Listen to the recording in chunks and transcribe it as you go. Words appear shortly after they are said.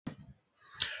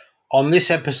On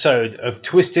this episode of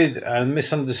Twisted and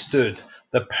Misunderstood,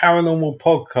 the paranormal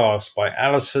podcast by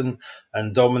Alison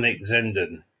and Dominic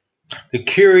Zenden. The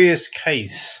curious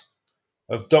case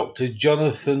of Dr.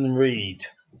 Jonathan Reed.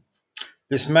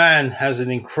 This man has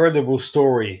an incredible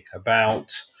story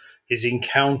about his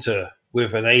encounter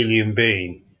with an alien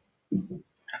being.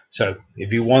 So,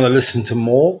 if you want to listen to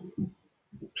more,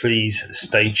 please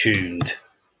stay tuned.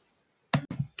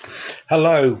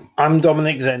 Hello, I'm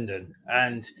Dominic Zenden,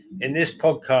 and in this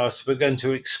podcast, we're going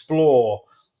to explore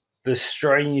the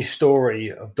strange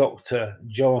story of Dr.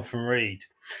 Jonathan Reed.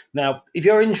 Now, if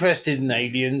you're interested in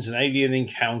aliens and alien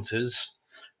encounters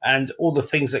and all the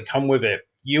things that come with it,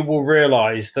 you will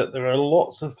realize that there are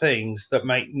lots of things that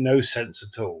make no sense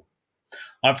at all.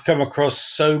 I've come across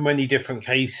so many different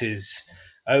cases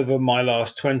over my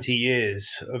last 20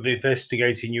 years of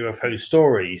investigating UFO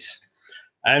stories,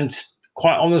 and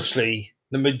quite honestly,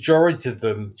 the majority of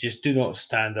them just do not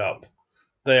stand up.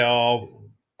 They are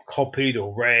copied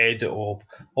or read, or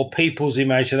people's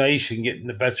imagination getting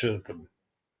the better of them.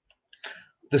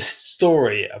 The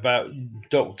story about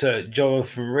Dr.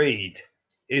 Jonathan Reed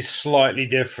is slightly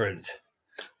different.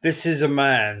 This is a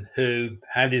man who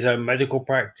had his own medical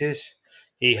practice.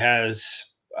 He has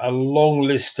a long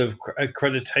list of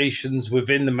accreditations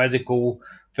within the medical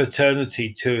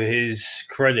fraternity to his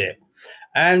credit,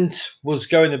 and was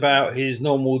going about his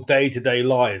normal day-to-day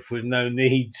life with no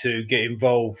need to get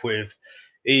involved with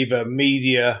either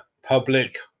media,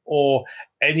 public, or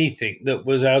anything that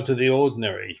was out of the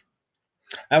ordinary.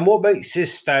 And what makes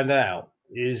this stand out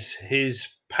is his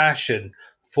passion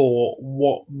for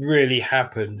what really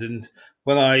happened. And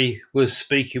when I was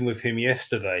speaking with him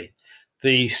yesterday,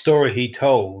 the story he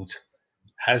told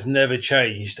has never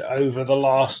changed over the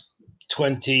last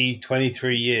 20,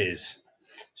 23 years.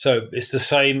 So it's the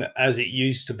same as it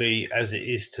used to be as it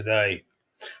is today.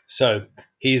 So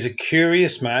he's a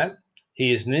curious man,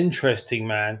 he is an interesting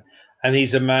man, and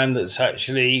he's a man that's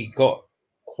actually got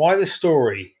quite a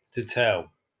story to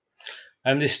tell.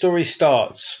 And this story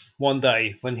starts one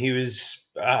day when he was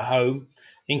at home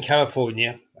in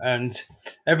California, and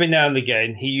every now and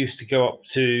again he used to go up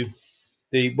to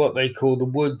the what they call the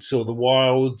woods or the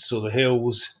wilds or the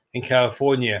hills in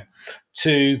California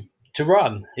to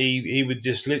run. He would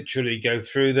just literally go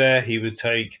through there. He would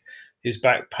take his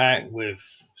backpack with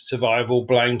survival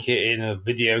blanket in a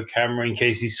video camera in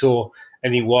case he saw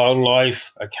any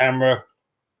wildlife, a camera,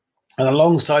 and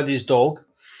alongside his dog,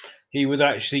 he would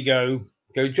actually go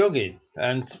jogging.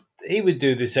 And he would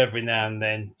do this every now and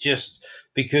then just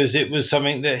because it was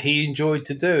something that he enjoyed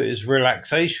to do. It was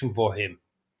relaxation for him.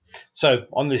 So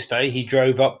on this day, he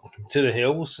drove up to the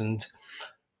hills and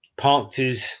parked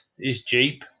his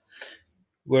Jeep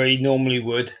where he normally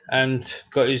would and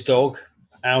got his dog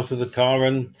out of the car,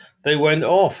 and they went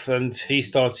off, and he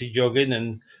started jogging,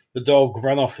 and the dog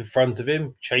ran off in front of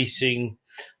him chasing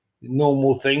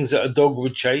normal things that a dog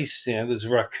would chase. There's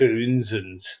raccoons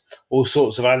and all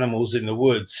sorts of animals in the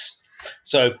woods.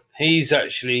 So he's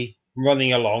actually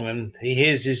running along, and he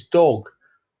hears his dog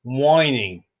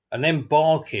whining and then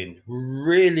barking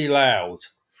really loud.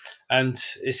 And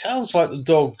it sounds like the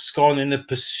dog's gone in the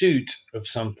pursuit of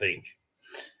something.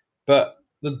 But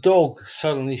the dog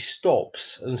suddenly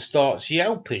stops and starts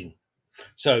yelping.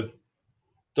 So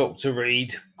Dr.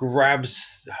 Reed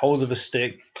grabs hold of a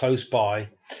stick close by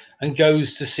and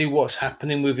goes to see what's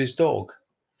happening with his dog.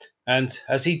 And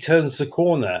as he turns the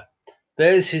corner,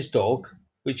 there's his dog,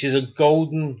 which is a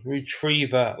golden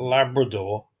retriever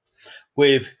Labrador,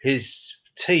 with his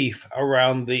teeth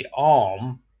around the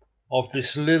arm of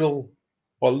this little,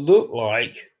 what looked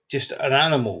like just an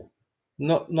animal,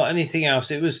 not anything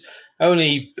else. It was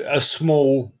only a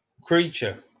small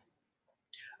creature,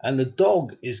 and the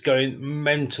dog is going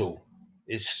mental.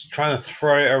 It's trying to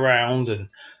throw it around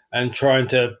and trying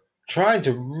to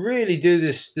really do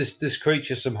this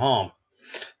creature some harm.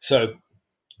 So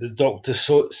the doctor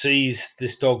sees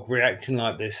this dog reacting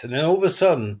like this, and then all of a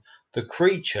sudden the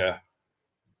creature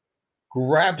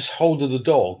grabs hold of the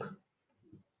dog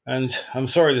and, I'm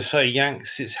sorry to say,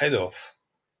 yanks its head off,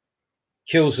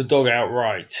 kills the dog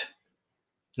outright.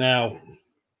 Now,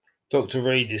 Dr.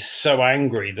 Reed is so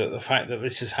angry that the fact that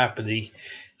this has happened,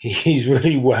 he's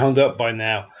really wound up by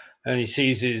now, and he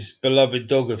sees his beloved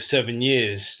dog of 7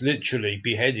 years literally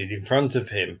beheaded in front of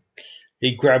him.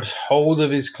 He grabs hold of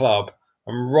his club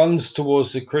and runs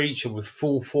towards the creature with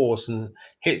full force and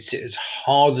hits it as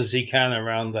hard as he can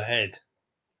around the head.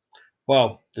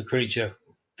 Well, the creature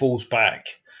falls back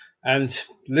and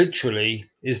literally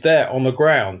is there on the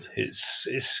ground. Its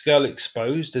skull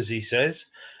exposed, as he says.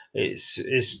 It's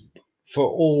for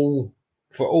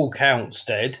all counts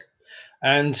dead,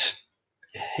 and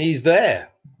he's there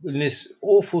in this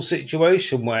awful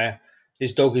situation where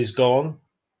his dog is gone.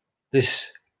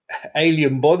 This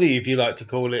alien body, if you like to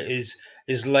call it,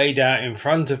 is laid out in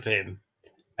front of him,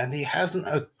 and he hasn't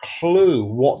a clue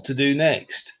what to do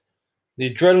next.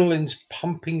 The adrenaline's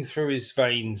pumping through his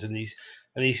veins, and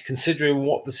he's considering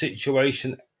what the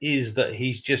situation is that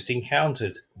he's just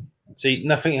encountered. See,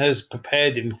 nothing has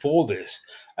prepared him for this,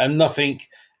 and nothing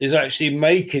is actually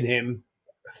making him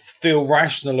feel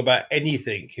rational about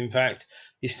anything. In fact,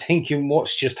 he's thinking,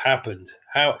 "What's just happened?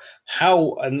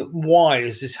 How, and why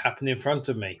is this happening in front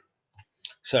of me?"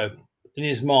 So, in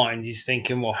his mind, he's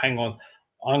thinking, "Well, hang on,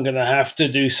 I'm going to have to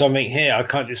do something here. I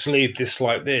can't just leave this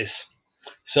like this."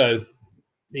 So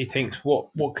he thinks,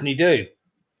 "What can he do?"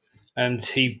 And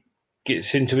he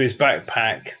gets into his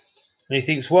backpack and he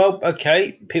thinks, well,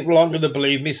 okay, people aren't going to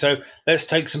believe me, so let's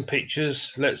take some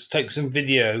pictures, let's take some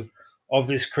video of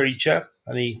this creature.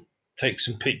 And he takes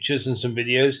some pictures and some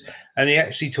videos, and he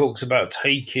actually talks about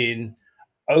taking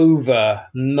over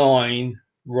 9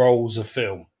 rolls of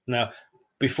film. Now,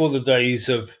 before the days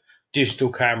of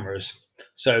digital cameras.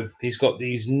 So he's got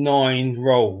these 9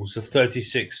 rolls of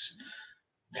 36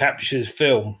 captures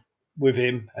film with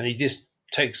him, and he just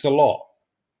takes the lot.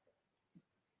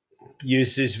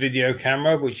 Uses his video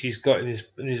camera, which he's got in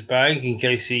his bag in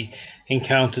case he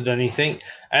encountered anything,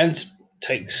 and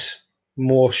takes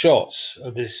more shots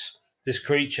of this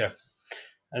creature.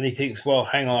 And he thinks, well,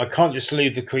 hang on, I can't just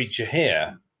leave the creature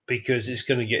here because it's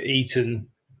going to get eaten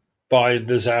by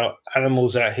there's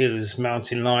animals out here. There's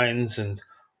mountain lions and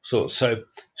sorts. So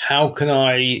how can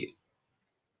I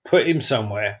put him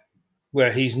somewhere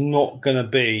where he's not going to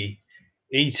be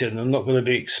eaten and not going to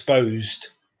be exposed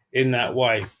in that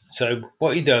way? So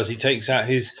what he does, he takes out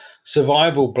his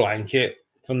survival blanket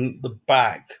from the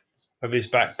back of his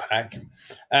backpack,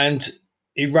 and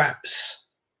he wraps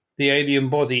the alien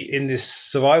body in this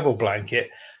survival blanket,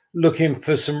 looking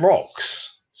for some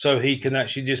rocks so he can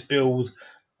actually just build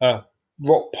a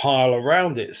rock pile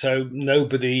around it so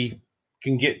nobody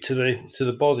can get to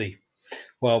the body.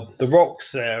 Well, the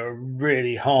rocks there are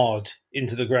really hard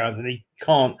into the ground, and he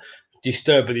can't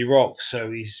disturb any rocks,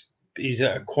 so he's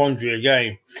at a quandary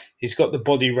again. He's got the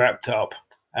body wrapped up,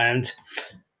 and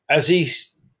as he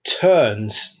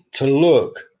turns to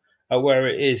look at where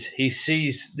it is, he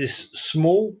sees this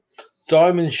small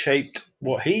diamond-shaped,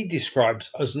 what he describes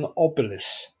as an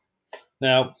obelisk.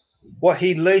 Now, what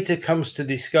he later comes to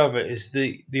discover is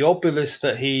the obelisk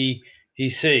that he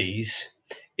sees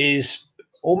is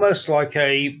almost like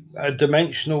a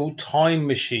dimensional time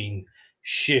machine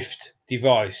shift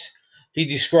device. He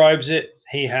describes it,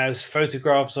 he has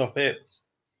photographs of it,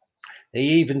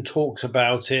 he even talks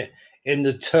about it in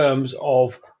the terms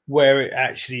of where it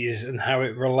actually is and how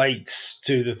it relates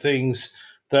to the things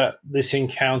that this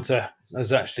encounter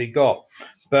has actually got.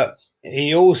 But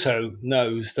he also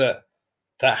knows that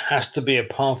that has to be a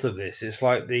part of this. It's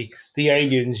like the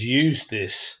aliens use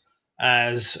this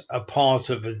as a part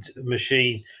of a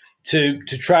machine to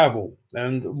travel,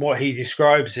 and what he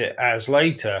describes it as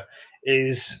later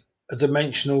is a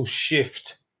dimensional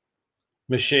shift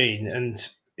machine, and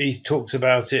he talks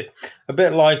about it a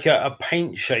bit like a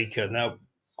paint shaker. Now,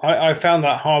 I found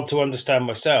that hard to understand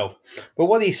myself, but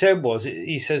what he said was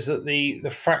he says that the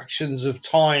fractions of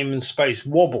time and space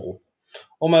wobble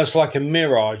almost like a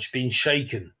mirage being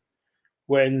shaken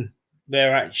when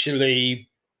they're actually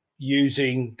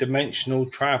using dimensional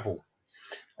travel.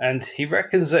 And he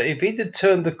reckons that if he'd have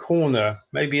turned the corner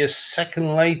maybe a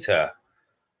second later,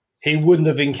 he wouldn't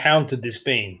have encountered this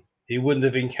being. He wouldn't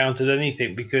have encountered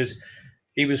anything because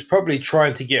he was probably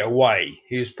trying to get away.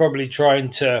 He was probably trying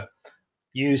to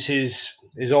use his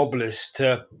obelisk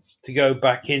to go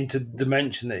back into the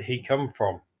dimension that he come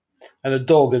from. And the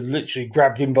dog had literally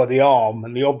grabbed him by the arm,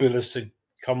 and the obelisk had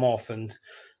come off, and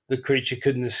the creature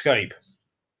couldn't escape.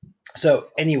 So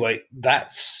anyway,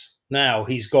 that's now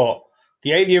he's got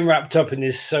the alien wrapped up in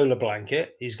his solar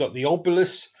blanket. He's got the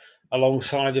obelisk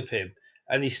alongside of him,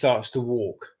 and he starts to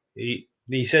walk. He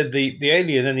said the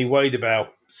alien only weighed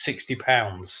about 60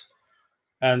 pounds,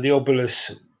 and the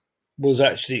obelisk was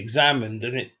actually examined,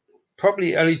 and it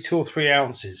probably only 2 or 3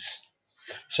 ounces.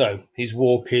 So he's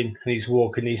walking and he's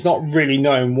walking. He's not really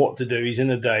knowing what to do. He's in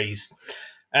a daze,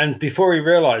 and before he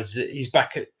realizes it, he's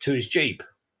back to his jeep.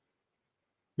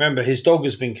 Remember, his dog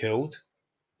has been killed.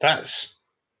 That's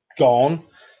gone,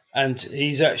 and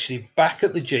he's actually back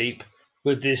at the jeep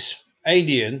with this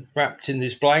alien wrapped in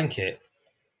this blanket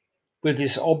with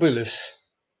this obelisk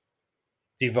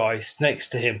device next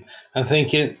to him, and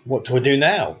thinking, what do I do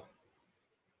now?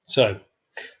 So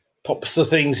pops the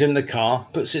things in the car,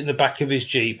 puts it in the back of his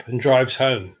jeep, and drives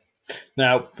home.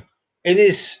 Now, in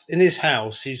his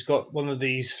house, he's got one of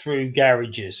these through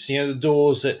garages. The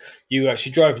doors that you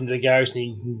actually drive into the garage and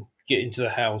you can get into the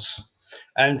house.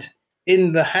 And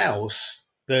in the house,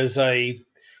 there's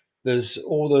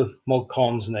all the mod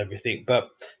cons and everything, but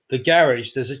the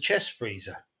garage there's a chest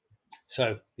freezer.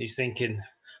 So he's thinking,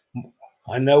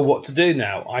 I know what to do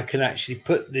now. I can actually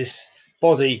put this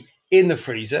body in the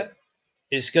freezer.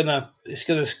 It's gonna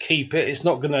keep it. It's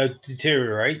not gonna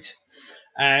deteriorate,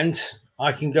 and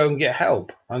I can go and get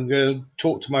help. I'm going to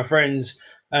talk to my friends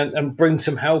and bring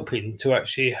some help in to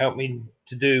actually help me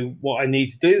to do what I need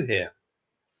to do here.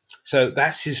 So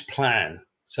that's his plan.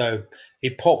 So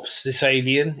he pops this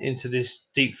alien into this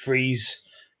deep freeze,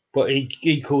 but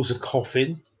he calls a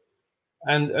coffin,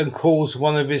 and calls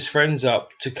one of his friends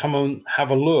up to come and have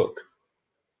a look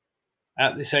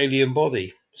at this alien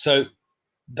body. So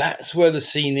that's where the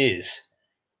scene is.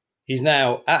 He's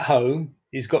now at home.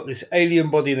 He's got this alien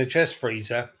body in a chest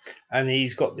freezer, and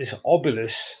he's got this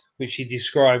obelisk, which he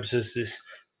describes as this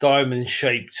diamond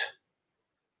shaped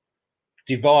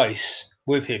device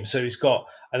with him. So he's got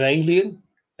an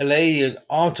alien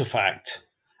artifact,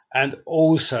 and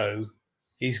also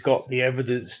he's got the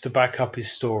evidence to back up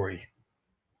his story.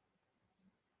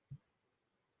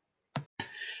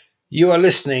 You are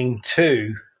listening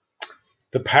to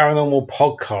the Paranormal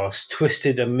Podcast,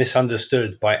 Twisted and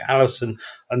Misunderstood by Alison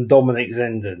and Dominic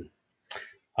Zenden.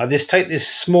 I just take this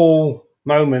small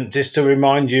moment just to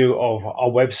remind you of our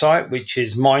website, which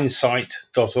is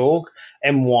myndsite.org,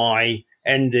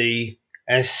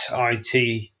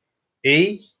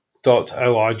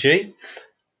 myndsie.org.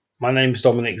 My name's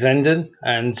Dominic Zenden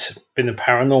and been a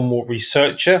paranormal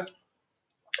researcher,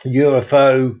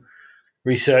 UFO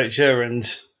researcher,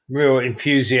 and real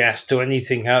enthusiast to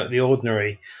anything out of the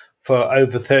ordinary for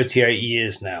over 38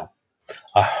 years now.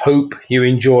 I hope you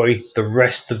enjoy the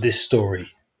rest of this story.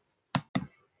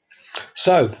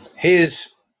 So here's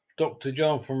Dr.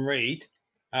 Jonathan Reed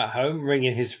at home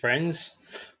ringing his friends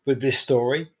with this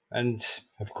story. And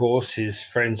of course, his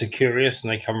friends are curious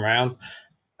and they come around.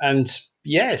 And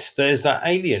yes, there's that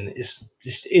alien. It's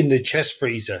just in the chest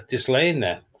freezer, just laying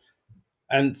there.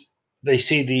 And they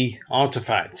see the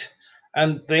artifact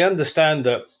and they understand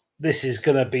that this is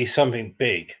going to be something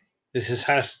big.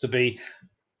 Has to be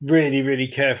really, really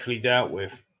carefully dealt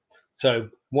with. So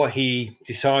what he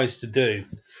decides to do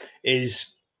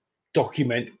is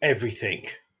document everything.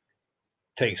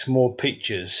 Takes more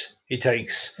pictures. He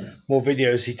takes more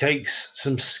videos. He takes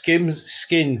some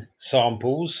skin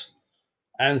samples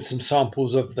and some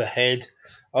samples of the head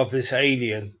of this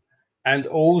alien, and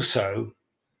also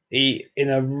he, in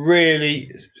a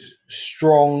really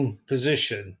strong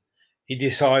position, he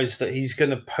decides that he's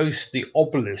going to post the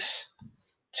obelisk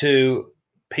to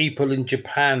people in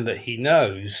Japan that he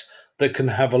knows that can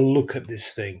have a look at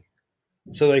this thing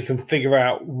so they can figure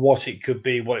out what it could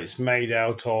be, what it's made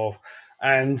out of,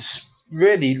 and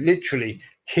really, literally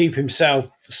keep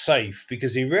himself safe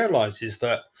because he realizes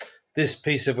that this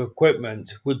piece of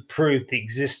equipment would prove the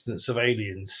existence of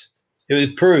aliens. It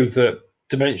would prove that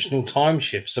dimensional time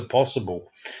shifts are possible.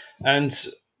 And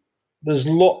there's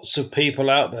lots of people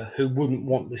out there who wouldn't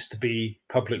want this to be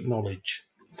public knowledge.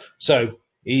 So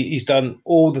he's done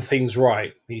all the things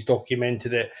right. He's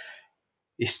documented it.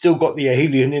 He's still got the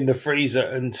alien in the freezer,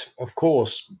 and of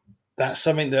course, that's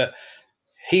something that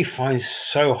he finds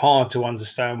so hard to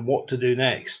understand what to do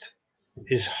next.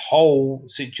 His whole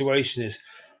situation is,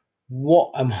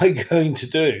 what am I going to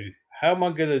do? How am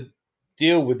I going to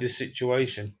deal with this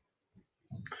situation?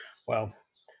 Well,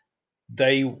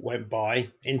 day went by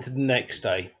into the next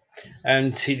day,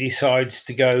 and he decides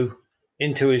to go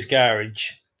into his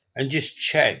garage and just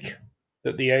check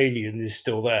that the alien is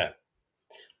still there.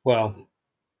 Well,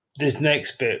 this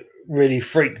next bit really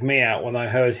freaked me out when I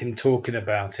heard him talking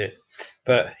about it.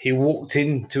 But he walked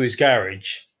into his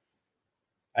garage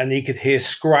and he could hear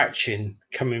scratching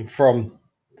coming from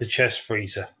the chest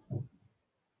freezer.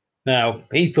 Now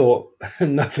he thought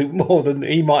nothing more than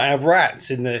he might have rats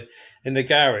in the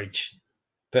garage,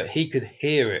 but he could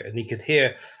hear it, and he could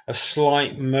hear a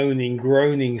slight moaning,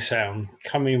 groaning sound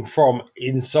coming from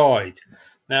inside.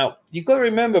 Now you've got to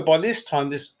remember, by this time,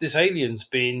 this alien's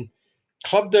been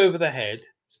clubbed over the head.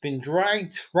 It's been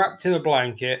dragged, wrapped in a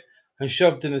blanket, and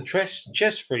shoved in a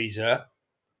chest freezer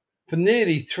for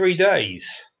nearly 3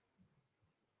 days.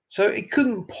 So it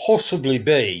couldn't possibly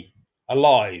be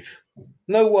alive.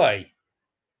 No way.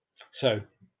 So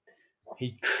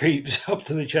he creeps up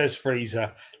to the chest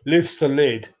freezer, lifts the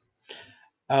lid.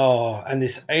 Oh, and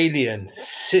this alien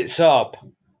sits up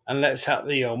and lets out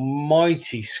the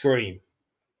almighty scream.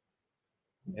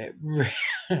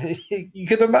 You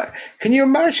can you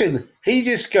imagine? He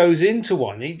just goes into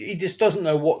one. He just doesn't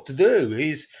know what to do.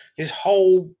 His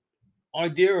whole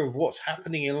idea of what's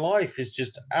happening in life is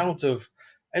just out of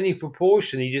any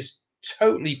proportion. He just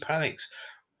totally panics,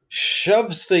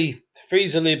 shoves the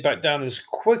freezer lid back down as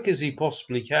quick as he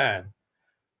possibly can,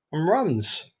 and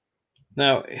runs.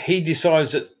 Now, he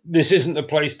decides that this isn't the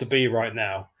place to be right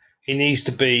now. He needs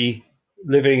to be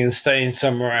living and staying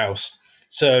somewhere else.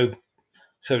 So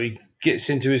he gets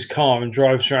into his car and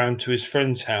drives around to his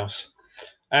friend's house.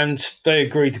 And they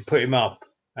agree to put him up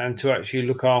and to actually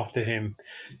look after him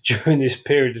during this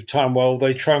period of time while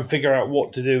they try and figure out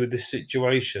what to do with this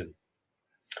situation.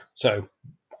 So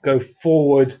go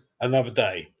forward another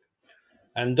day.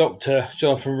 And Dr.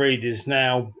 Jonathan Reed is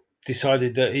now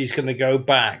decided that he's going to go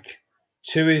back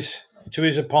to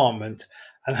his apartment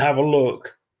and have a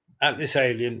look at this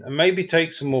alien and maybe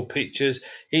take some more pictures.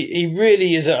 He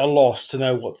really is at a loss to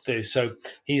know what to do. So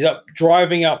he's up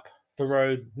driving up the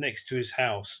road next to his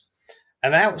house.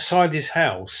 And outside his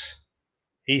house,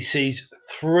 he sees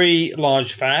three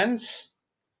large vans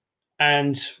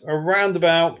and around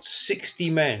about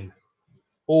 60 men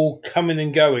all coming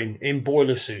and going in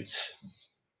boiler suits.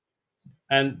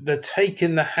 And they're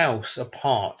taking the house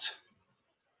apart.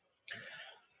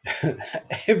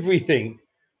 everything,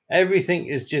 everything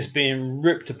is just being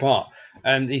ripped apart.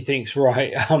 And he thinks,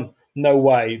 right, no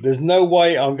way. There's no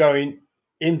way I'm going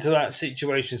into that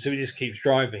situation. So he just keeps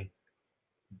driving.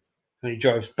 And he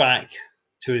drives back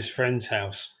to his friend's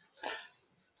house.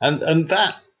 And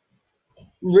that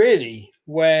really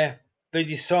where they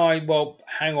decide, well,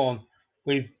 hang on,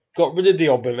 we've got rid of the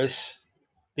obelisk.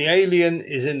 The alien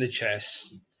is in the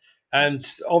chest. And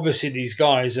obviously, these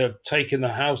guys are taking the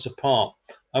house apart,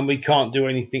 and we can't do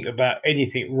anything about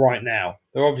anything right now.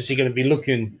 They're obviously going to be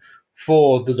looking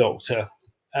for the doctor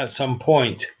at some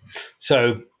point.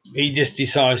 So he just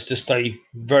decides to stay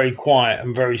very quiet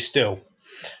and very still.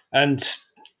 And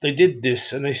they did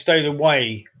this, and they stayed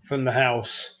away from the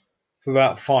house for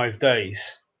about 5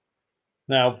 days.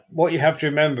 Now, what you have to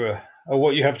remember, or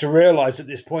what you have to realize at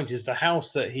this point, is the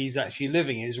house that he's actually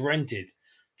living in is rented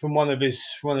from one of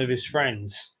his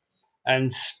friends,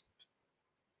 and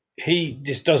he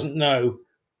just doesn't know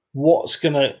what's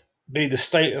going to be the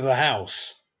state of the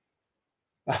house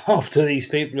after these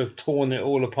people have torn it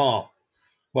all apart.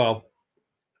 Well,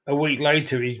 a week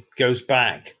later, he goes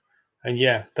back, and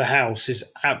yeah, the house is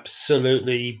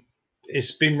absolutely,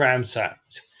 it's been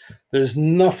ransacked. There's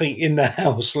nothing in the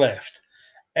house left.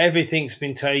 Everything's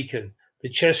been taken. The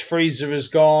chest freezer is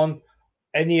gone.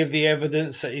 Any of the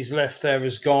evidence that he's left there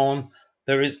is gone.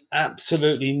 There is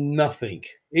absolutely nothing.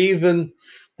 Even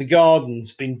the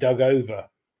garden's been dug over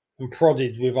and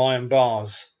prodded with iron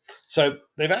bars. So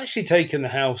they've actually taken the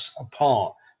house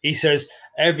apart. He says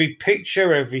every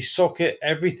picture, every socket,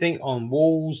 everything on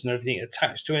walls and everything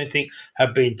attached to anything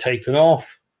have been taken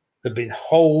off. There have been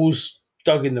holes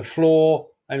dug in the floor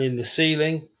and in the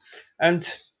ceiling. And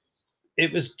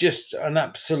it was just an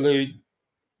absolute,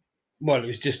 well, it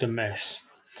was just a mess.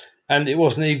 And it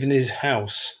wasn't even his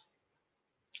house.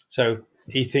 So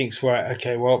he thinks, right,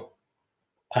 okay, well,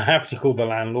 I have to call the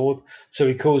landlord. So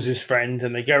he calls his friend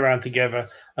and they go around together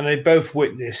and they both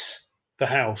witness the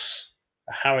house,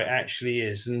 how it actually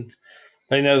is. And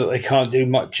they know that they can't do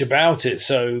much about it.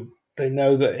 So they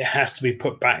know that it has to be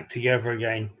put back together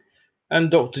again.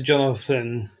 And Dr.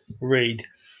 Jonathan Reed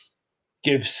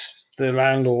gives the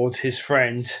landlord, his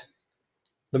friend,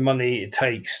 the money it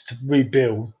takes to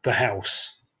rebuild the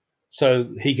house. So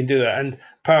he can do that. And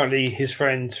apparently his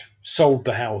friend sold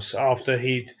the house after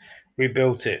he'd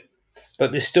rebuilt it.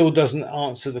 But this still doesn't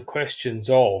answer the questions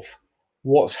of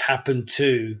what's happened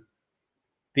to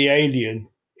the alien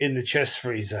in the chest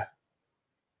freezer.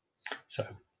 So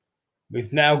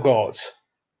we've now got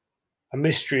a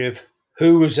mystery of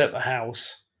who was at the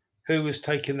house, who was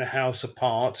taking the house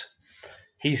apart.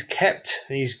 He's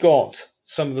got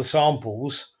some of the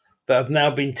samples that have now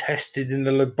been tested in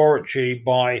the laboratory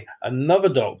by another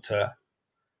doctor,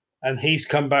 and he's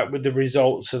come back with the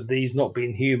results of these not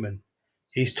being human.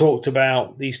 He's talked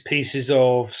about these pieces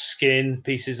of skin,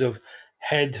 pieces of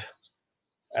head,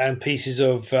 and pieces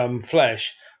of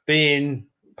flesh being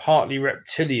partly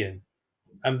reptilian,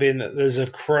 and being that there's a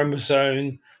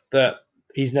chromosome that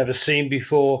he's never seen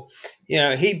before.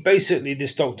 He basically,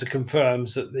 this doctor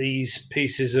confirms that these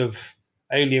pieces of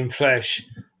alien flesh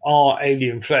are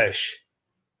alien flesh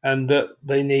and that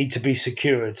they need to be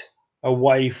secured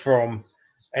away from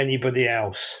anybody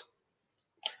else.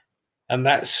 And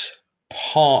that's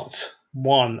part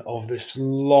one of this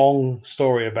long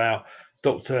story about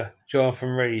Dr. Jonathan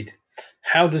Reed.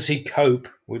 How does he cope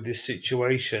with this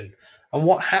situation? And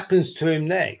what happens to him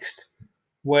next?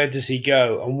 Where does he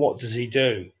go and what does he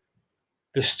do?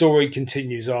 The story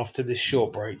continues after this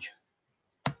short break.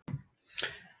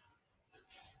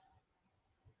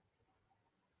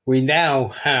 We now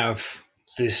have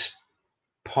this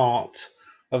part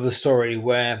of the story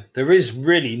where there is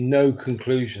really no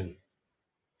conclusion.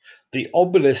 The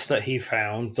obelisk that he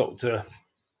found, Dr.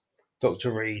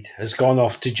 Reed, has gone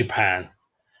off to Japan.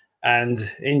 And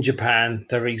in Japan,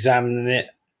 they're examining it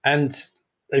and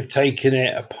they've taken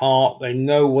it apart. They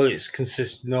know what it's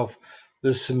consisting of.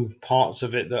 There's some parts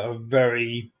of it that are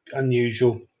very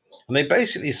unusual. And they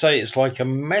basically say it's like a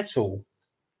metal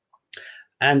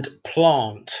and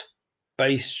plant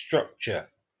based structure.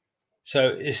 So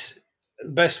it's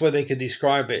the best way they could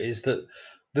describe it is that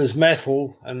there's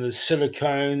metal and there's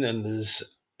silicone and there's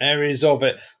areas of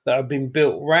it that have been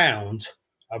built round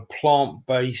a plant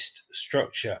based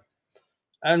structure.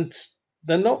 And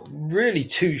they're not really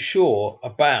too sure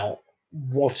about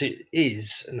what it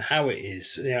is and how it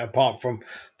is, apart from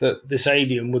that this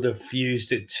alien would have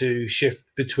used it to shift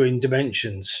between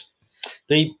dimensions.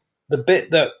 The the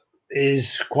bit that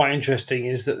is quite interesting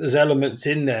is that there's elements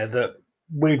in there that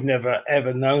we've never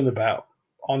ever known about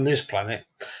on this planet.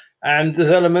 And there's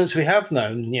elements we have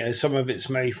known, some of it's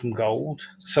made from gold,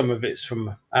 some of it's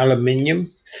from aluminium,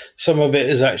 some of it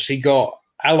has actually got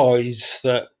alloys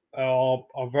that are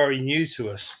very new to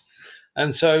us.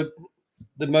 And so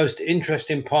the most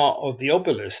interesting part of the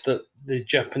obelisk that the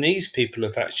Japanese people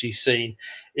have actually seen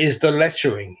is the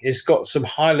lettering. It's got some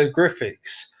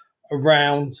hieroglyphics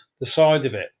around the side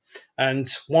of it. And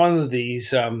one of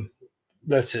these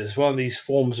letters, one of these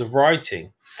forms of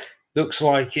writing, looks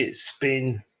like it's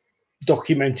been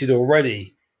documented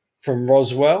already from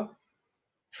Roswell,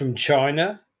 from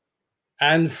China,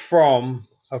 and from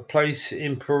a place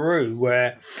in Peru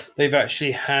where they've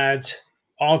actually had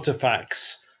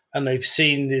artifacts and they've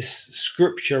seen this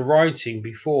scripture writing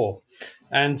before.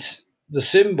 And the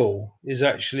symbol is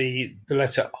actually the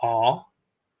letter R.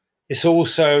 It's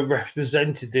also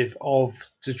representative of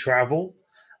to travel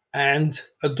and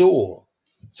a door.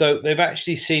 So they've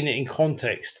actually seen it in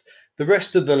context. The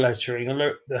rest of the lettering,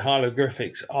 the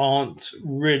hieroglyphics, aren't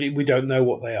really, we don't know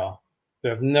what they are. We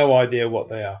have no idea what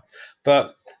they are.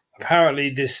 But apparently,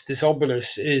 this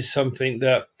obelisk is something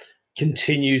that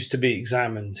continues to be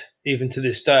examined even to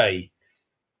this day.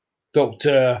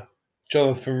 Dr.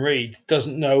 Jonathan Reed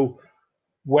doesn't know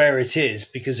where it is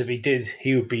because if he did,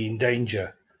 he would be in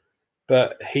danger.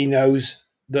 But he knows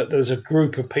that there's a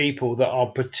group of people that are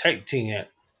protecting it,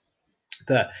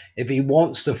 that if he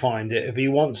wants to find it, if he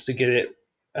wants to get it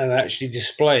and actually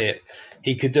display it,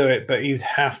 he could do it, but he'd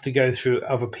have to go through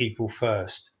other people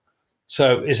first.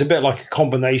 So it's a bit like a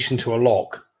combination to a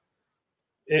lock.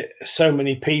 So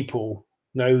many people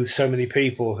know so many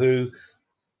people who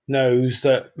knows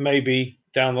that maybe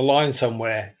down the line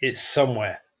somewhere it's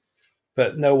somewhere,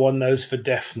 but no one knows for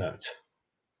definite.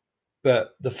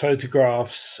 But the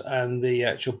photographs and the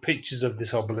actual pictures of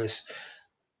this obelisk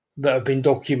that have been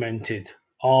documented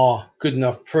are good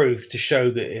enough proof to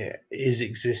show that it is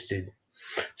existed.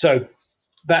 So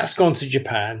that's gone to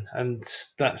Japan, and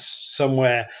that's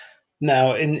somewhere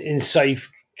now in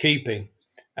safe keeping.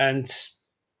 And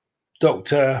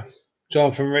Dr.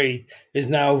 Jonathan Reed is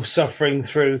now suffering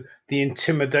through the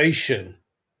intimidation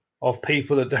of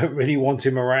people that don't really want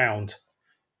him around.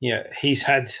 He's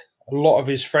had a lot of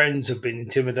his friends have been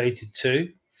intimidated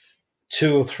too.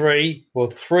 Two or three, well,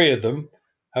 three of them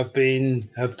have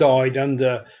died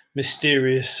under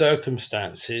mysterious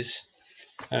circumstances,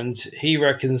 and he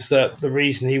reckons that the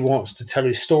reason he wants to tell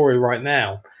his story right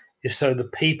now is so the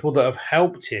people that have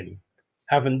helped him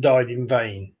haven't died in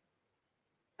vain.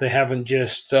 They haven't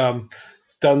just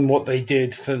done what they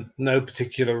did for no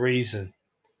particular reason.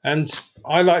 And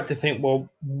I like to think, well,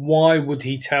 why would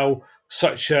he tell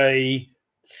such a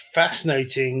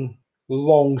fascinating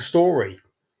long story?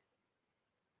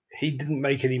 He didn't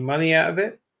make any money out of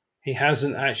it. He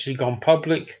hasn't actually gone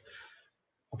public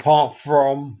apart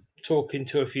from talking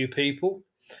to a few people.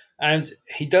 And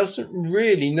he doesn't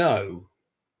really know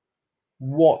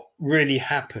what really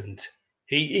happened.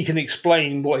 He can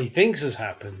explain what he thinks has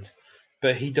happened,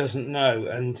 but he doesn't know.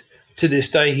 And to this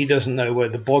day, he doesn't know where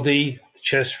the body, the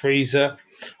chest freezer,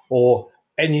 or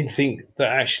anything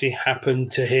that actually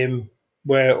happened to him,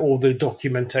 where all the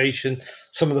documentation,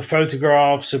 some of the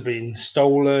photographs have been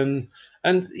stolen.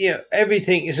 And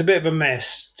everything is a bit of a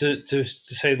mess to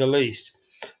say the least.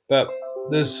 But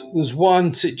there's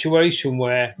one situation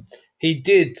where he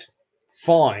did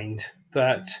find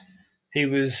that he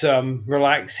was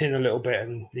relaxing a little bit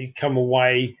and he'd come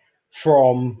away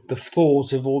from the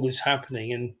thought of all this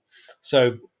happening. And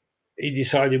so he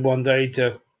decided one day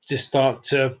to just start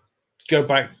to go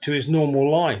back to his normal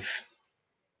life.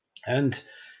 And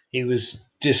he was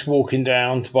just walking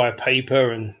down to buy a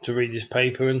paper and to read his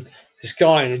paper, and this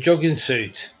guy in a jogging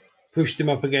suit pushed him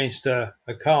up against a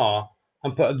car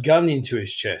and put a gun into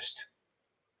his chest.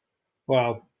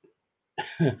 Well,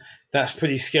 that's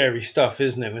pretty scary stuff,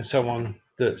 isn't it? When someone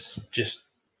that's just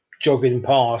jogging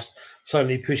past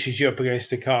suddenly pushes you up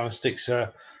against a car and sticks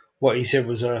what he said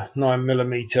was a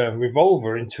 9mm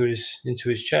revolver into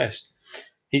his chest.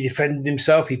 He defended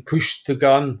himself. He pushed the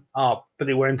gun up, but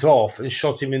it went off and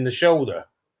shot him in the shoulder.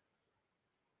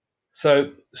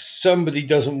 So somebody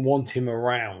doesn't want him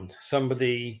around.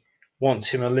 Somebody wants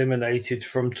him eliminated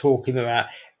from talking about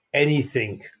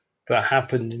anything that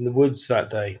happened in the woods that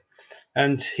day.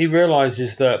 And he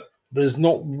realizes that there's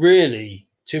not really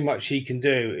too much he can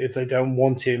do if they don't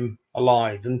want him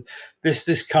alive. And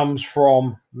this comes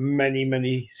from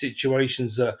many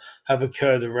situations that have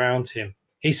occurred around him.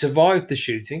 He survived the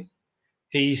shooting.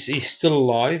 He's still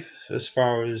alive as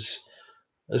far as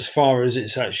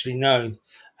it's actually known,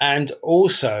 and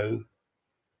also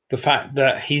the fact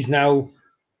that he's now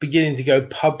beginning to go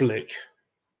public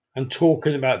and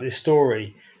talking about this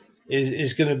story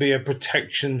is going to be a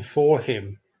protection for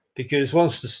him, because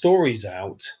once the story's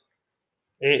out,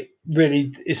 it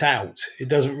really is out. It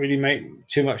doesn't really make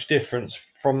too much difference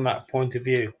from that point of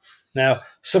view. Now,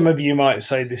 some of you might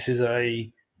say this is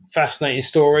a fascinating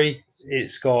story.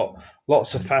 It's got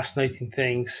lots of fascinating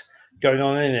things going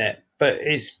on in it, but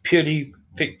it's purely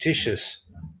fictitious.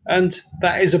 And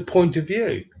that is a point of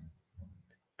view.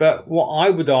 But what I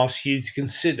would ask you to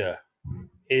consider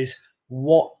is,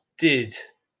 what did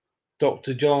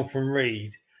Dr. Jonathan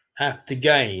Reed have to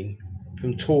gain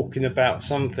from talking about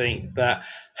something that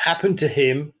happened to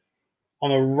him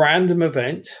on a random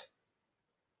event?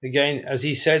 Again, as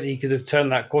he said, he could have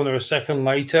turned that corner a second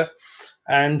later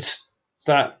and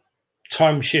that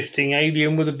time shifting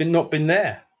alien would have not been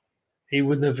there. He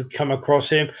wouldn't have come across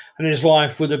him, and his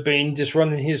life would have been just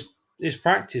running his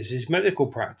practice, his medical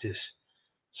practice.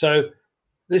 So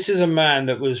this is a man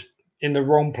that was in the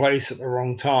wrong place at the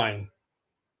wrong time,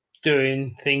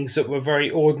 doing things that were very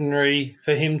ordinary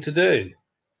for him to do.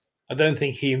 I don't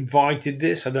think he invited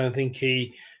this. I don't think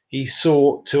he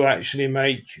sought to actually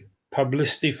make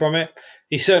publicity from it.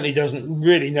 He certainly doesn't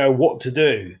really know what to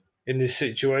do in this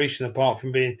situation, apart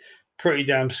from being pretty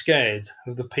damn scared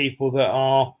of the people that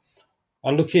are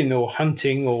looking or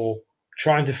hunting or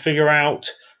trying to figure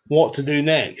out what to do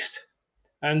next.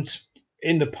 And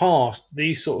in the past,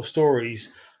 these sort of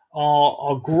stories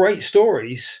are great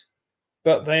stories,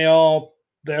 but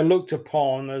they're looked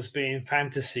upon as being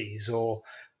fantasies or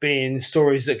being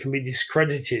stories that can be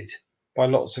discredited by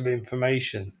lots of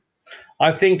information.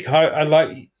 I think I'd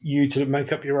like you to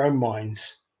make up your own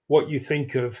minds what you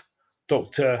think of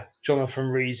Dr. Jonathan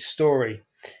Reed's story.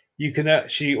 You can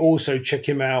actually also check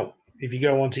him out if you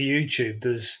go onto YouTube.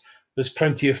 There's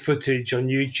plenty of footage on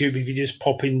YouTube. If you just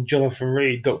pop in Jonathan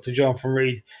Reed, Dr. Jonathan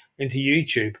Reed, into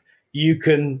YouTube, you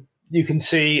can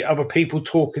see other people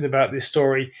talking about this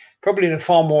story, probably in a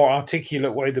far more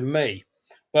articulate way than me.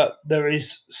 But there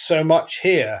is so much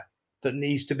here that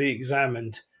needs to be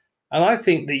examined. And I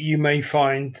think that you may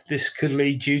find this could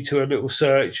lead you to a little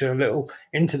search, a little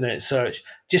internet search,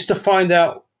 just to find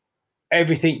out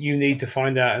everything you need to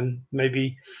find out, and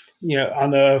maybe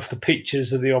unearth the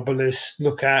pictures of the obelisk,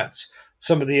 look at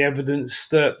some of the evidence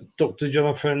that Dr.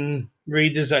 Jonathan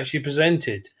Reed has actually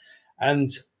presented. And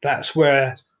that's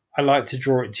where I like to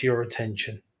draw it to your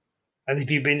attention. And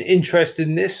if you've been interested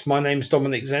in this, my name's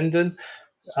Dominic Zenden,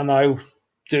 and I'm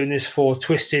doing this for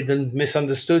Twisted and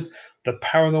Misunderstood, the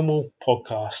Paranormal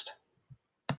Podcast.